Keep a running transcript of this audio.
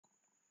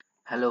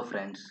Hello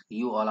friends,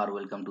 you all are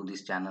welcome to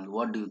this channel.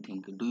 What do you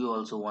think? Do you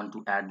also want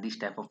to add this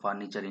type of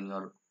furniture in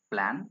your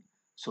plan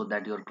so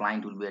that your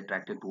client will be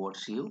attracted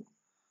towards you?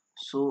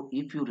 So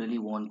if you really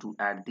want to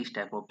add this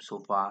type of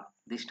sofa,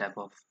 this type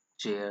of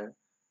chair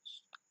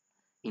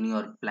in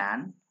your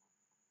plan,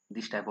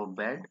 this type of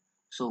bed,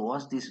 so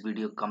watch this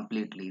video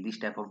completely. This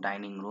type of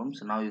dining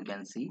rooms. Now you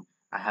can see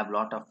I have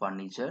lot of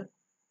furniture.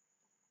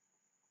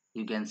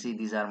 You can see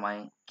these are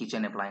my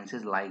kitchen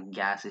appliances like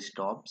gas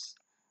stoves.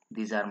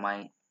 These are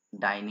my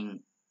dining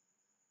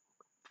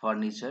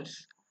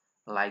furnitures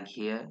like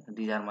here.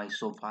 These are my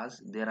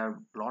sofas. There are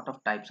lot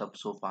of types of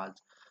sofas.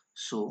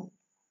 So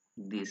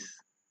this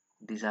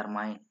these are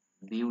my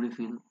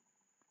beautiful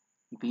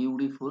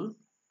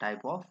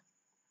type of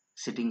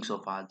sitting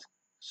sofas.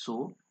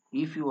 So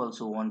if you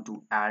also want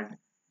to add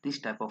this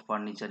type of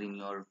furniture in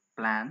your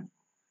plan,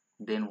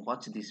 then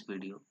watch this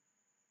video.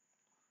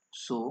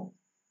 So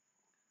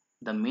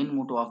the main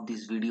motto of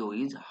this video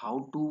is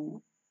how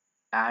to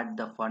add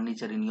the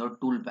furniture in your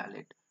tool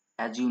palette.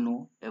 As you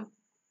know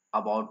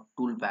about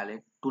tool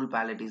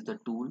palette is the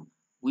tool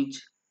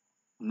which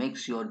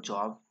makes your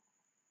job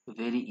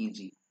very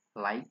easy.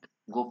 Like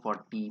go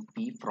for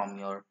TP from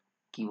your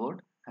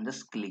keyboard and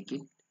just click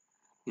it.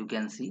 You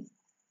can see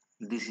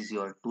this is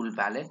your tool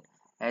palette.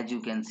 As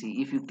you can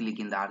see, if you click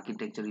in the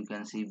architecture, you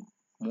can see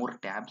more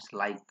tabs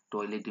like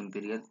toilet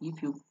imperial.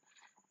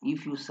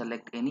 If you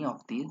select any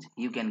of these,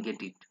 you can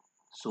get it.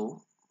 So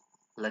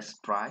let's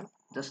try.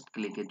 Just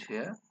click it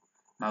here.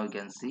 Now you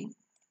can see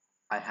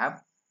I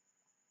have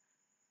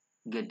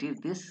get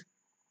it this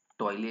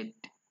toilet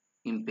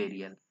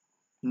imperial.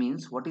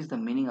 Means what is the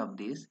meaning of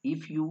this?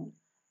 If you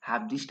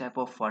have this type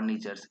of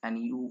furnitures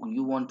and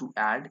you want to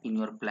add in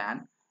your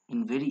plan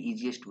in very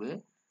easiest way,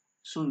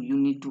 so you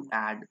need to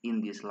add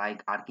in this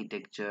like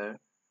architecture,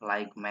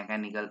 like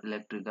mechanical,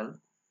 electrical.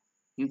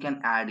 You can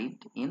add it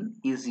in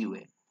easy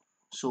way.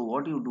 So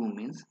what you do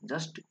means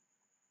just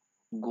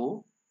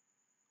go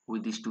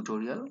with this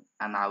tutorial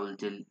and I will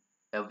tell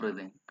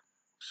everything.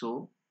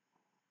 So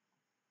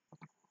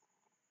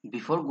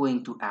before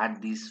going to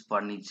add these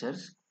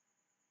furnitures,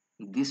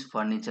 this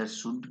furniture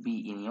should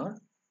be in your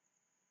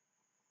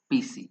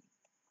PC.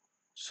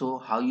 So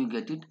how you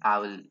get it? I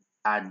will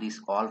add this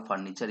all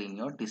furniture in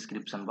your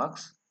description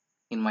box.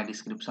 In my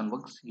description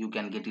box, you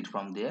can get it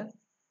from there.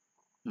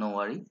 No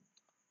worry.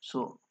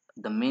 So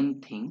the main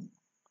thing,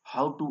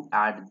 how to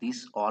add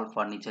this all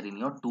furniture in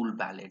your tool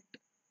palette.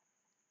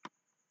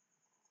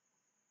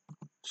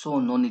 So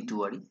no need to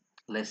worry.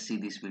 Let's see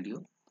this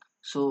video.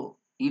 So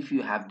if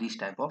you have this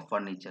type of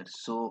furniture,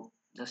 so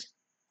just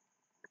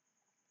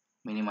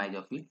minimize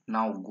of it.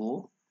 Now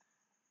go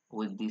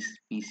with this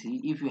PC.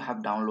 If you have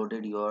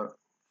downloaded your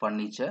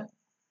furniture,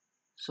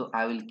 so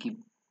I will keep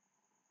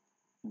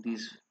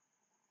these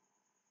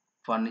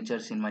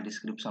furnitures in my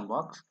description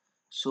box.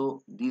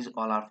 So these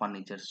all are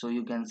furniture. So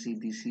you can see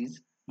this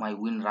is my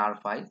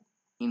WinRAR file.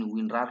 In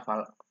WinRAR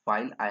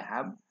file I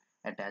have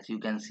attached, you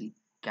can see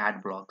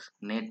CAD blocks,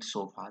 net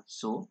sofa.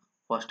 So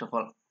first of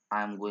all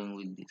I am going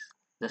with this.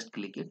 Just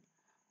click it.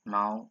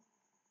 Now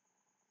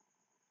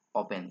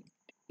open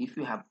it. If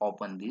you have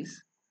opened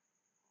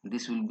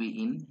this will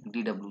be in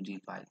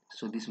DWG file.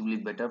 So this will be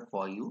better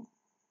for you.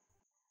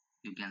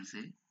 You can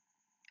say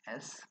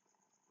S.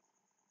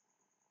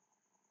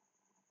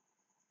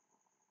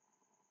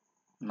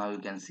 Now you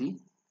can see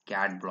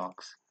CAD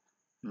blocks.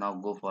 Now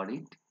go for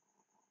it.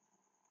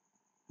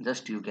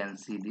 Just you can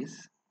see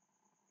this.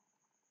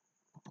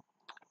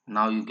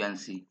 Now you can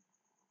see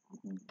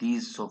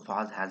these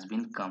sofas has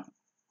been come.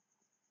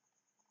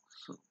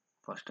 So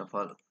first of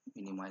all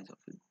minimize of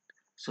it.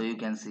 So you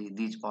can see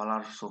these all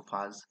are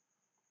sofas.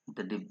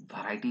 The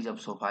varieties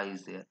of sofa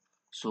is there.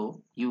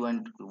 So you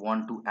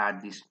want to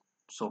add these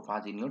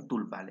sofas in your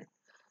tool palette.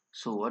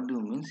 So what do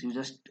you means? You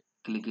just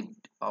click it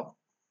up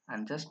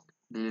and just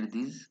delete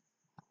these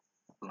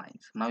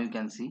lines. Now you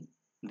can see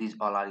these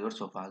all are your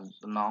sofas.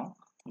 Now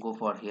go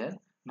for here.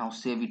 Now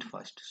save it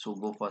first. So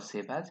go for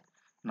save as.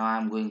 Now I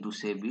am going to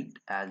save it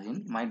as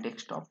in my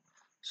desktop.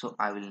 So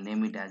I will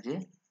name it as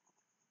a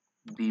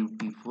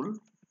beautiful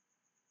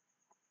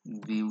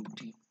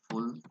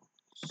beautiful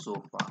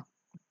sofa.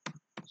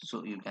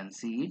 So you can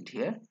see it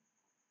here.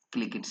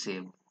 Click it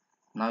save.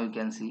 Now you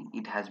can see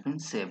it has been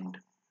saved.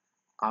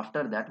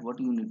 After that what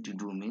you need to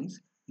do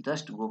means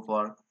just go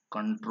for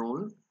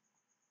control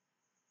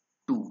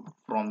 2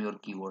 from your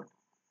keyboard.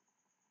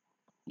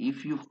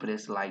 If you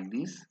press like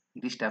this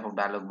type of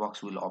dialog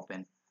box will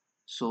open.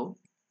 So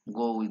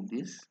go with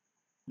this.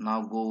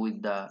 Now go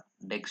with the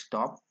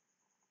desktop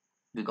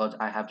because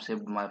I have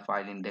saved my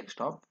file in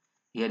desktop.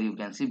 Here you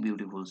can see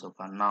beautiful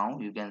sofa. Now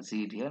you can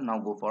see it here. Now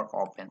go for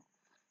open.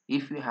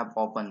 If you have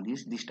opened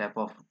this type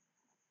of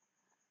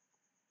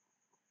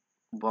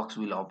box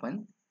will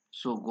open.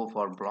 So go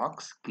for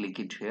blocks, click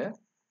it here.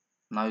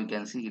 Now you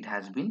can see it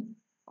has been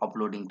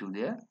uploading to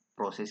their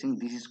processing.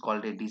 This is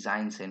called a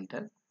design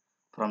center.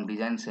 From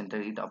design center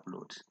it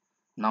uploads.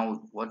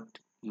 Now what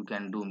you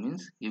can do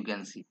means you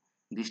can see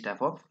this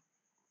type of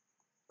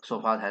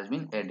sofa has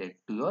been added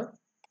to your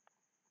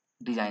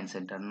design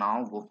center.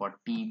 Now go for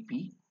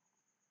TP.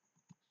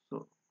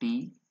 So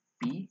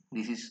TP,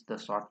 this is the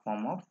short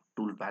form of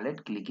tool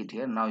palette. Click it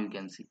here. Now you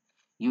can see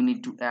you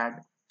need to add.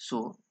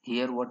 So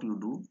here what you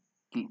do,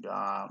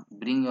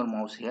 bring your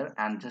mouse here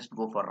and just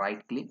go for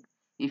right click.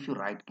 If you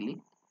right click,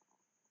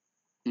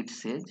 it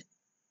says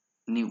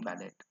new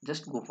palette.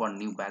 Just go for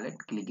new palette,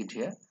 click it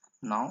here.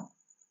 Now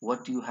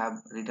what you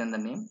have written the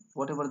name,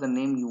 whatever the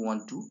name you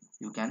want to,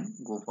 you can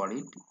go for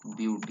it.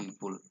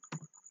 Beautiful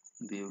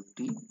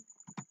beauty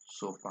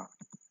sofa,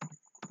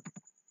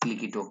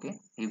 click it. OK,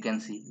 you can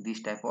see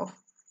this type of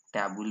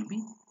tab will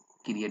be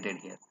created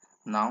here.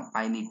 Now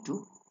I need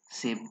to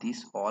save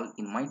this all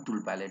in my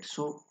tool palette,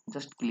 so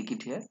just click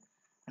it here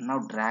and now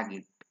drag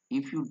it.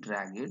 If you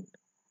drag it,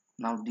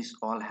 now this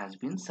all has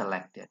been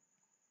selected.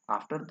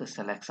 After the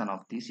selection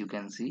of this, you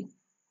can see,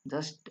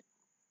 just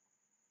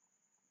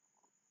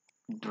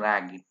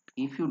drag it.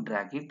 If you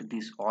drag it,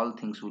 these all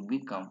things will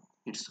become,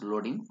 it's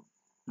loading.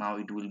 Now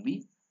it will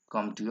be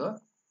come to your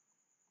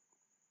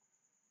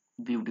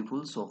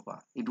beautiful sofa.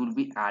 It will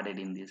be added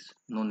in this,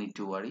 no need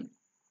to worry.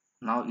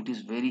 Now it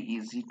is very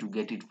easy to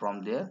get it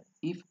from there.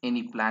 If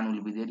any plan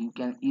will be there, you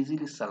can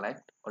easily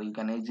select or you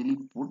can easily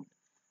put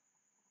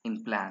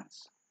in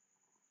plans,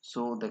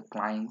 so the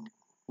client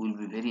will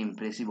be very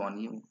impressive on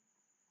you.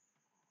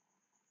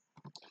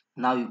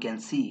 Now you can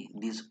see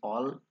these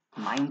all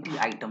 90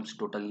 items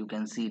total. You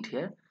can see it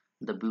here,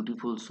 the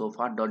beautiful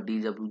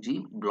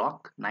sofa.dwg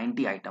block,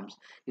 90 items.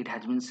 It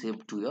has been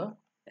saved to your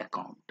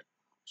account.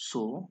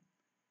 So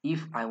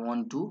if I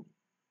want to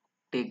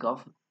take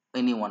off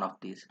any one of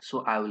these,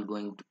 so I'm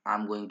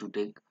going to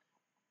take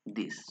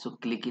this. So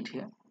click it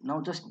here.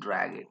 Now just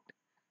drag it.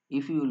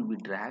 If you will be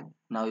drag,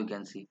 now you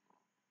can see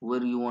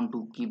where you want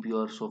to keep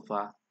your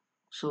sofa.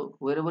 So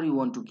wherever you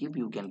want to keep,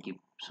 you can keep.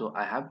 So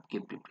I have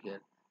kept it here.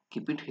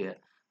 Keep it here.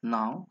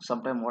 Now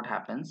sometime what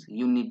happens,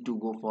 you need to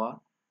go for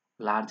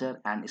larger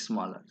and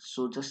smaller.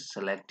 So just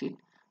select it.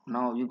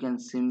 Now you can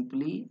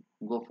simply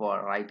go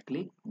for right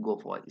click, go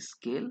for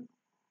scale,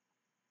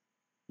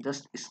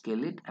 just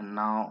scale it. And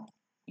now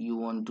you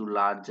want to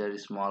larger,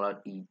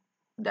 smaller,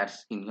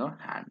 that's in your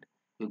hand.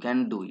 You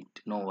can do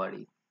it, no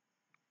worry.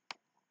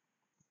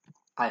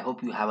 I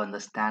hope you have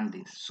understand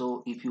this.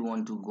 So if you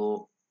want to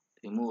go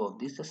remove of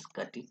this, just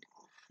cut it.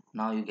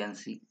 Now you can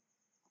see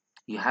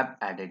you have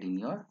added in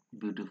your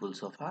beautiful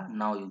sofa.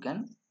 Now you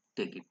can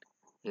take it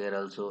here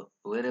also,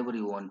 wherever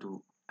you want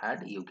to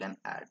add, you can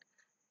add.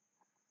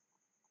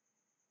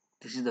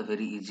 This is the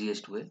very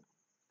easiest way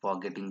for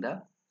getting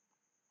the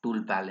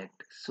tool palette.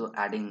 So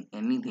adding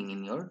anything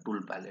in your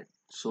tool palette.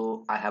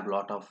 So I have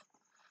lot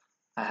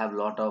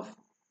of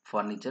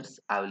furnitures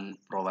I will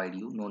provide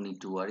you, no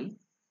need to worry,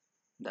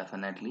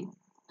 definitely.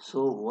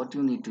 So what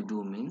you need to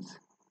do means,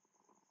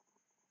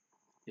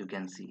 you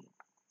can see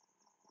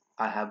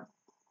I have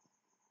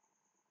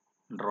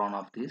drawn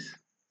of this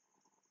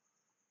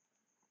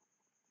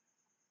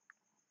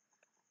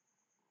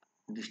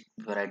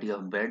variety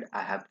of bed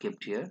I have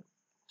kept here.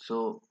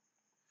 So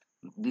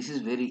this is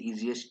very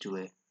easiest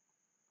way.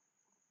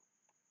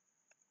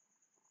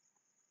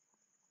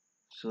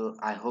 So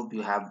I hope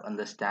you have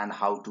understand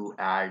how to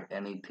add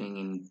anything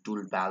in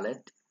tool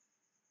palette.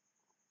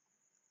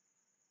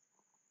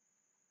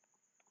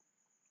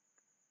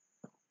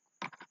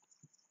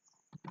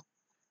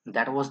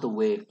 That was the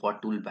way for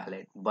tool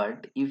palette.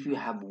 But if you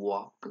have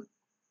worked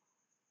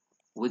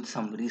with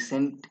some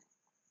recent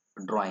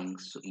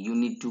drawings, so you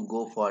need to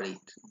go for it.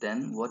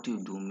 Then what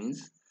you do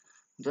means,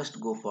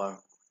 just go for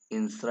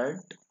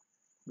insert,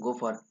 go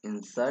for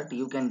insert,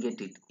 you can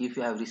get it. If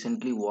you have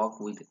recently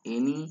worked with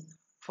any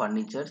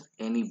furnitures,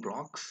 any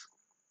blocks,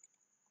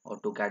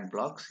 AutoCAD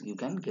blocks, you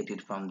can get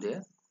it from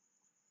there.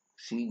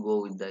 See,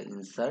 go with the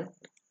insert,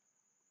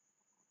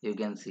 you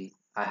can see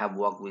I have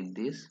worked with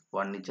this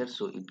furniture,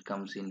 so it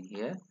comes in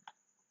here.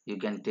 You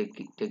can take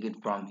it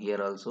from here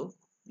also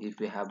if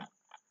you have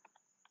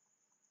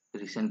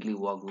recently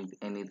worked with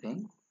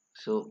anything.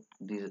 So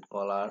these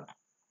all are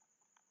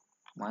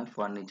my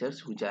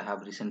furnitures which I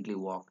have recently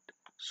worked.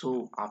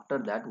 So after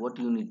that, what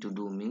you need to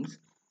do means,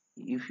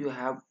 if you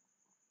have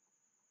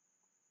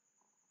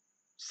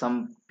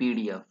some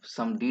PDF,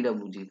 some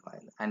DWG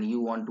file, and you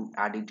want to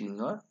add it in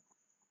your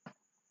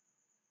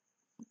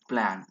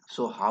plan,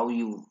 so how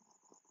you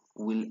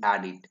will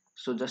add it?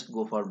 So just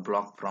go for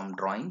block from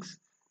drawings,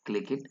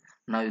 click it.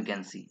 Now you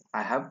can see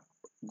I have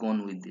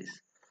gone with this.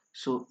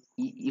 So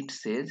it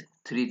says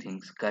three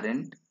things: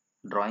 current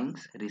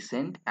drawings,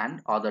 recent,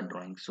 and other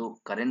drawings. So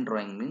current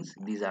drawing means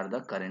these are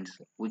the currents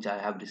which I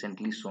have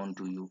recently shown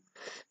to you.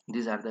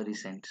 These are the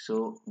recent,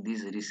 so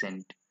these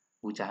recent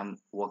which I am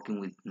working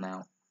with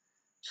now.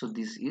 So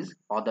this is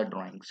other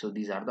drawing, so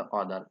these are the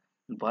other.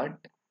 But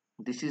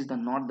this is the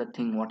not the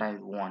thing what I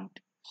want.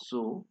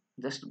 So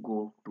just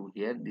go to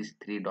here, this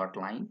three dot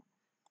line,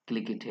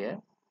 click it here.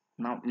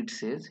 Now it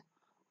says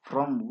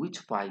from which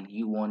file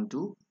you want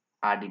to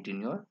add it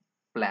in your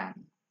plan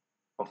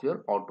of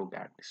your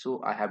AutoCAD.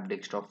 So I have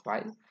desktop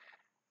file,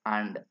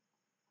 and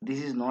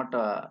this is not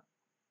a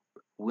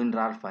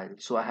WinRAR file,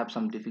 so I have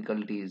some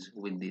difficulties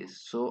with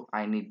this. So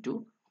I need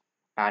to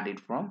add it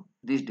from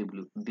this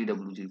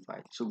DWG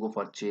file. So go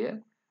for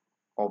chair,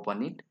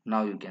 open it.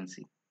 Now you can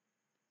see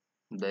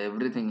the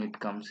everything it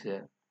comes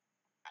here,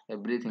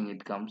 everything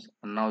it comes,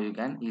 and now you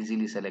can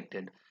easily select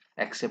it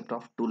except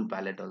of tool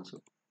palette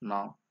also.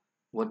 Now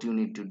what you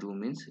need to do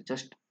means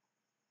just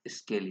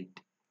scale it,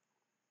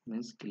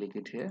 means click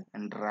it here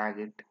and drag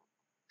it.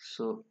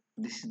 So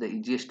this is the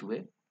easiest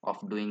way of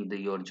doing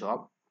your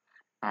job.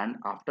 And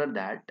after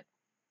that,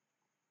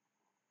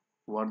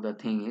 what the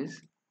thing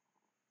is,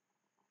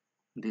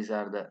 these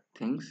are the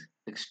things: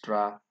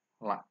 extra,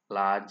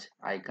 large,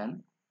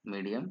 icon,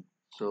 medium.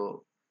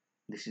 So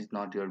this is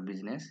not your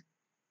business,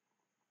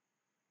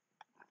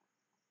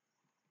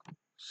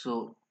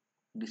 so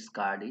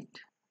discard it.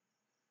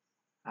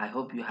 I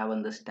hope you have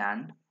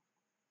understand.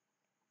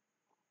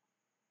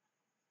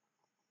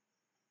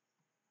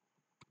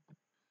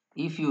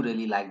 If you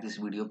really like this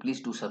video,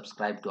 please do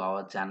subscribe to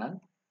our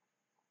channel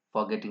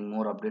for getting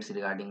more updates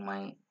regarding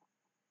my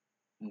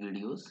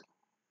videos.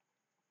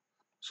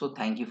 So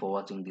thank you for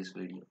watching this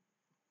video.